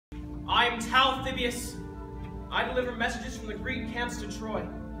I am Talthybius. I deliver messages from the Greek camps to Troy,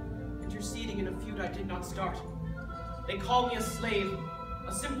 interceding in a feud I did not start. They call me a slave,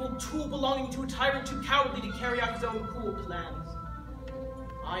 a simple tool belonging to a tyrant too cowardly to carry out his own cruel plans.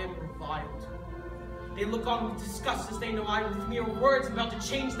 I am reviled. They look on with disgust as they know I, with mere words, am about to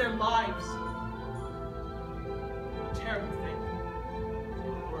change their lives. A terrible thing.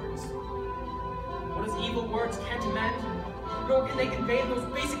 Words. What as evil words can't amend, nor can they convey those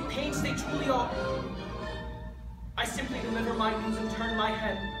basic pains they truly are. I simply deliver my news and turn my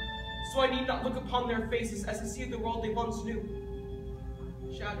head, so I need not look upon their faces as I see the world they once knew.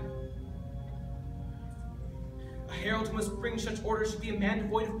 Shattered. A herald who must bring such orders should be a man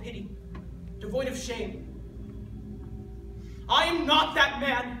devoid of pity, devoid of shame. I am not that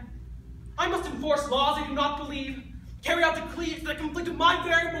man. I must enforce laws I do not believe, carry out decrees that conflict with my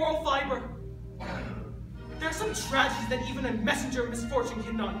very moral fiber. There are some tragedies that even a messenger of misfortune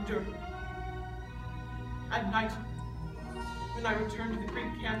cannot endure. At night, when I return to the Greek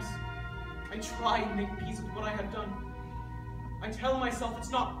camps, I try and make peace with what I have done. I tell myself it's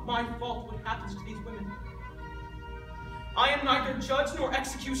not my fault what happens to these women. I am neither judge nor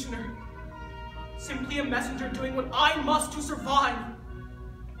executioner, simply a messenger doing what I must to survive.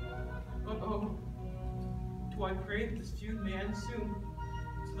 But oh, do I pray that this feud may end soon,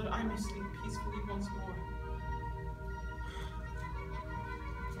 so that I may sleep peacefully once